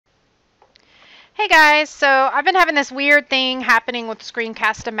Hey guys, so I've been having this weird thing happening with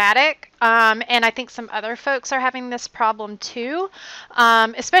screencast-o-matic, and I think some other folks are having this problem too,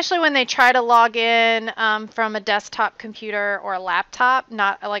 especially when they try to log in from a desktop computer or a laptop,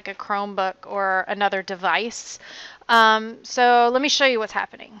 not like a Chromebook or another device. So let me show you what's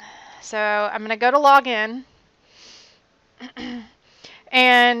happening. So I'm going to go to log in.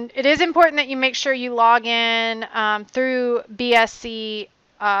 And it is important that you make sure you log in through BSC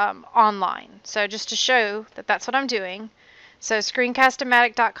online. So just to show that that's what I'm doing. So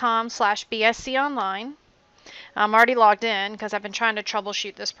screencast-o-matic.com/BSC online. I'm already logged in because I've been trying to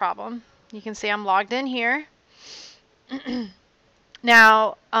troubleshoot this problem. You can see I'm logged in here.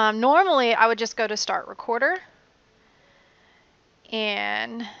 Now, normally I would just go to Start Recorder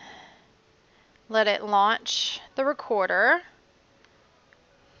and let it launch the recorder.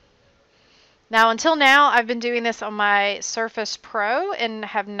 Now, until now, I've been doing this on my Surface Pro and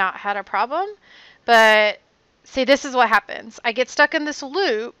have not had a problem. But see, this is what happens. I get stuck in this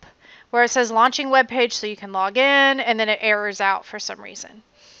loop where it says launching web page so you can log in, and then it errors out for some reason.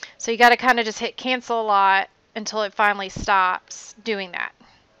 So you got to kind of just hit cancel a lot until it finally stops doing that.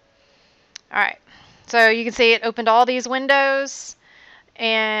 All right. So you can see it opened all these windows,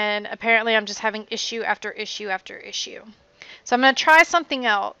 and apparently I'm just having issue after issue after issue. So I'm going to try something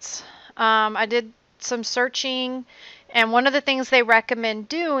else. I did some searching, and one of the things they recommend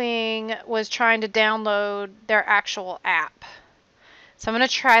doing was trying to download their actual app. So I'm going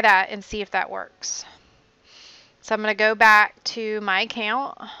to try that and see if that works. So I'm going to go back to my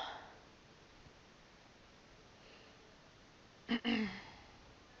account.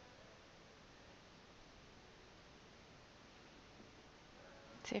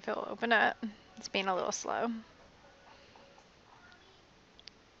 See if it will open up. It's being a little slow.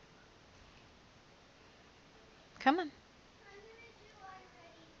 Come on.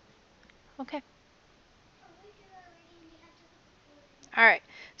 Okay. All right.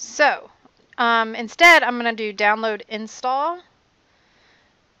 So instead, I'm going to do download install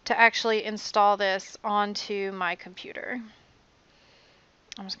to actually install this onto my computer.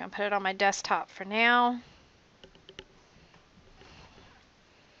 I'm just going to put it on my desktop for now.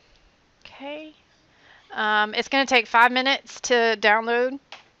 Okay. It's going to take 5 minutes to download.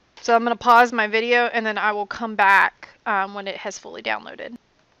 So I'm going to pause my video and then I will come back when it has fully downloaded.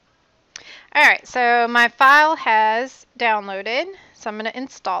 Alright, so my file has downloaded. So I'm going to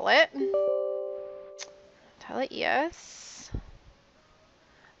install it. Tell it yes.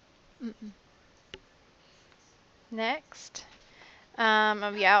 Next.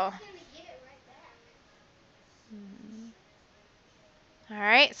 Oh yeah.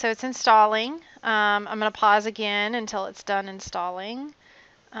 Alright, so it's installing. I'm going to pause again until it's done installing.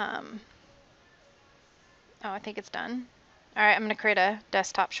 Oh, I think it's done. Alright, I'm going to create a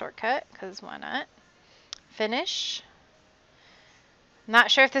desktop shortcut, because why not? Finish. Not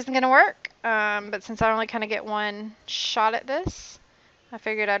sure if this is going to work, but since I only kind of get one shot at this, I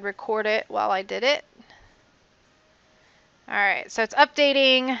figured I'd record it while I did it. Alright, so it's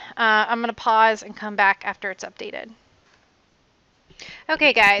updating. I'm going to pause and come back after it's updated.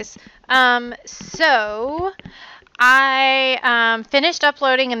 Okay guys, so I finished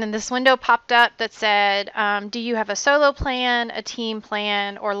uploading and then this window popped up that said, do you have a solo plan, a team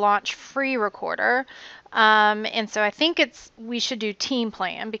plan, or launch free recorder? And so I think we should do team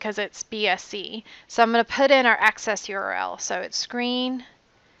plan because it's BSC. So I'm going to put in our access URL. So it's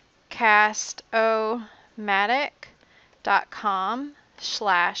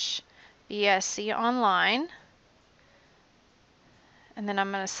screencast-o-matic.com/BSC online. And then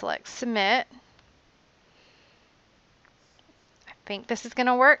I'm going to select submit. I think this is going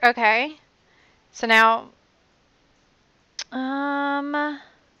to work. Okay. So now,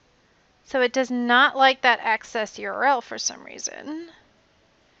 so it does not like that access URL for some reason.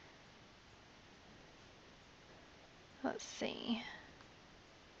 Let's see.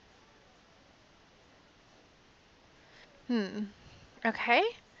 Okay.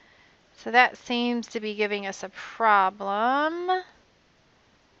 So that seems to be giving us a problem.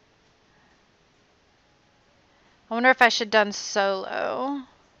 I wonder if I should have done solo.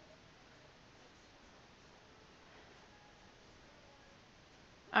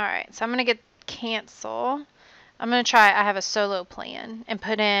 Alright, so I'm going to get cancel. I'm going to try I have a solo plan and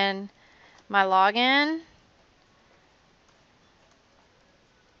put in my login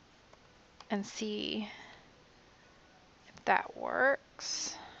and see if that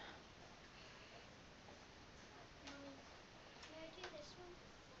works.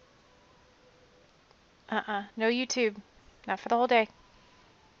 No YouTube. Not for the whole day.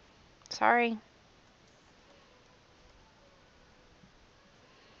 Sorry.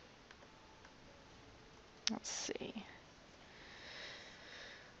 Let's see.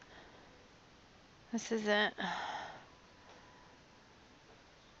 This isn't.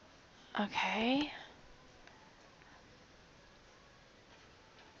 Okay.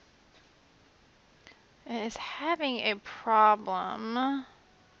 It is having a problem.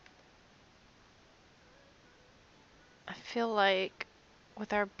 I feel like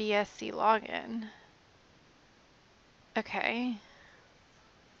with our BSC login. Okay.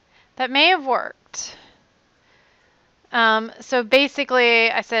 That may have worked. So basically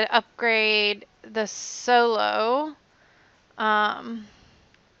I said upgrade the solo.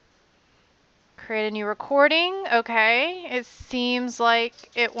 Create a new recording. Okay. It seems like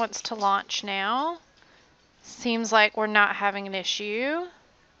it wants to launch now. Seems like we're not having an issue.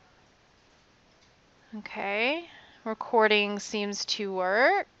 Okay. Recording seems to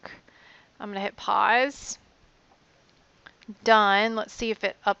work. I'm going to hit pause. Done. Let's see if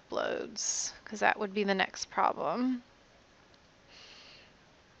it uploads, because that would be the next problem.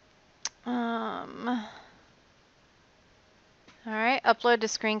 All right, upload to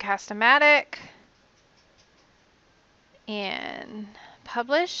screencast-o-matic and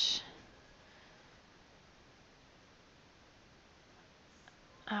publish.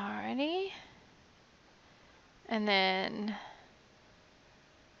 Alrighty. And then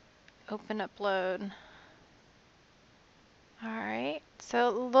open upload. Alright, so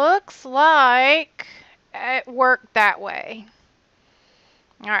it looks like it worked that way.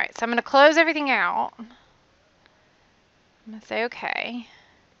 Alright, so I'm going to close everything out. I'm going to say okay.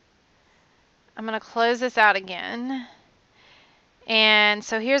 I'm going to close this out again. And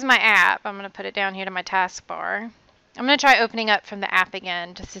so here's my app. I'm going to put it down here to my taskbar. I'm going to try opening up from the app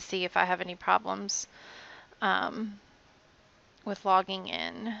again just to see if I have any problems with logging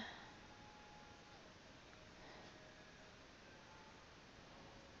in.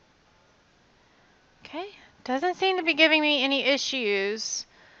 Okay, doesn't seem to be giving me any issues.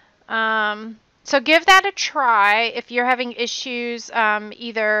 So give that a try if you're having issues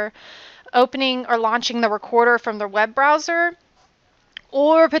either opening or launching the recorder from the web browser,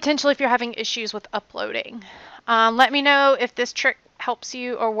 or potentially if you're having issues with uploading. Let me know if this trick helps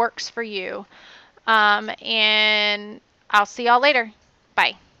you or works for you. And I'll see y'all later.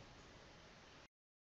 Bye.